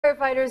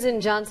Firefighters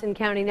in Johnson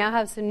County now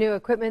have some new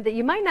equipment that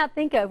you might not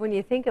think of when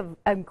you think of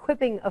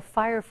equipping a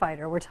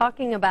firefighter. We're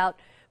talking about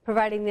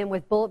providing them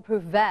with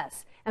bulletproof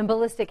vests and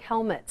ballistic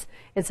helmets.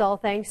 It's all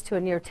thanks to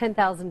a near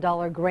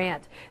 $10,000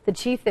 grant. The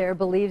chief there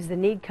believes the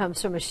need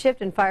comes from a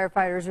shift in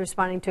firefighters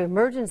responding to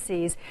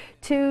emergencies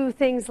to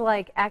things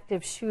like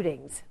active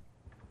shootings.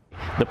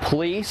 The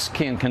police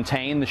can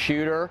contain the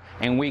shooter,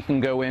 and we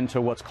can go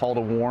into what's called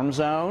a warm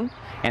zone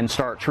and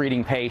start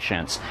treating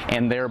patients,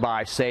 and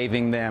thereby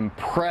saving them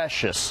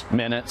precious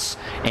minutes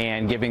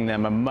and giving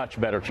them a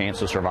much better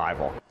chance of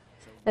survival.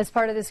 As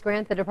part of this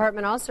grant, the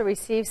department also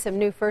received some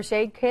new first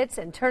aid kits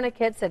and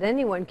tourniquets that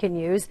anyone can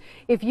use.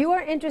 If you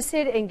are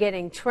interested in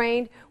getting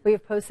trained, we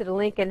have posted a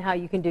link on how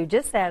you can do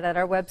just that at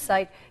our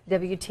website,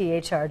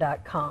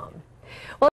 WTHR.com.